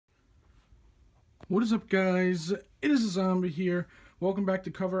What is up, guys? It is a zombie here. Welcome back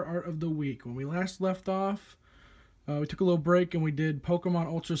to cover art of the week. When we last left off, we took a little break and we did Pokemon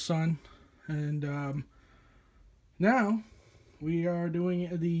Ultra Sun, and now we are doing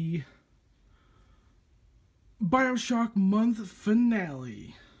the BIOSHOCK Month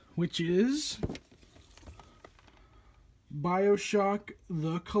finale, which is BIOSHOCK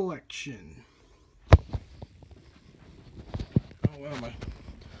The Collection. Oh well, my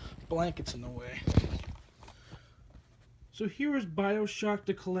blanket's in the way. So here is BIOSHOCK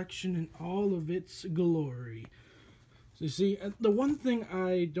The Collection in all of its glory. So you see, the one thing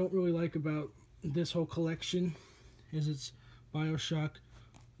I don't really like about this whole collection is it's BIOSHOCK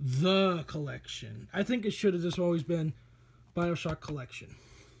The Collection. I think it should have just always been BIOSHOCK Collection.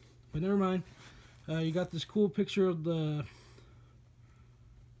 But never mind. You got this cool picture of the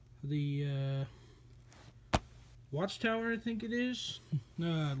watchtower, I think it is.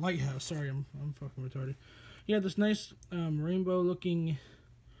 Lighthouse, sorry, I'm fucking retarded. You have this nice rainbow-looking,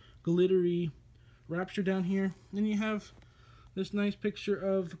 glittery rapture down here. Then you have this nice picture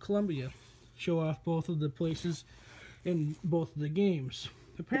of Columbia. Show off both of the places in both of the games.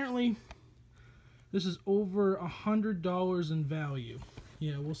 Apparently, this is over $100 in value.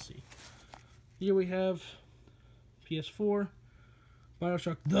 Yeah, we'll see. Here we have PS4,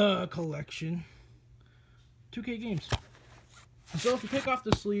 BIOSHOCK The Collection, 2K games. So if you take off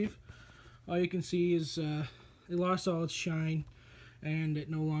the sleeve, all you can see is it lost all its shine, and it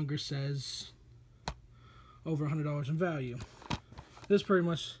no longer says over $100 in value. This pretty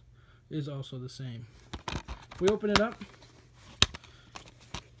much is also the same. If we open it up,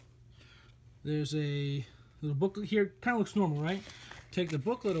 there's a little booklet here. Kind of looks normal, right? Take the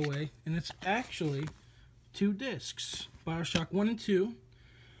booklet away, and it's actually 2 discs. BIOSHOCK 1 and 2,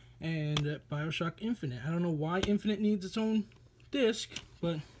 and BIOSHOCK Infinite. I don't know why Infinite needs its own disc,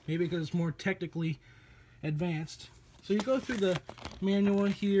 but maybe because it's more technically advanced. So you go through the manual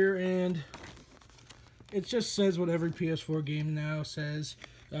here, and it just says what every PS4 game now says.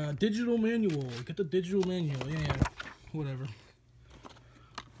 Digital manual. Get the digital manual. Yeah, whatever.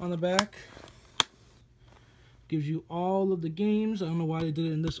 On the back, gives you all of the games. I don't know why they did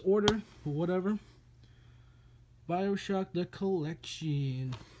it in this order, but whatever. BIOSHOCK The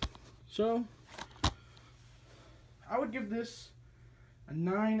Collection. So, I would give this a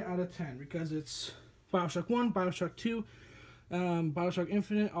 9 out of 10 because it's BIOSHOCK 1, BIOSHOCK 2, BIOSHOCK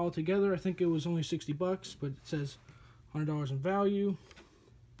Infinite all together. I think it was only $60, but it says $100 in value.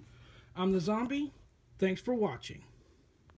 I'm the Zombie. Thanks for watching.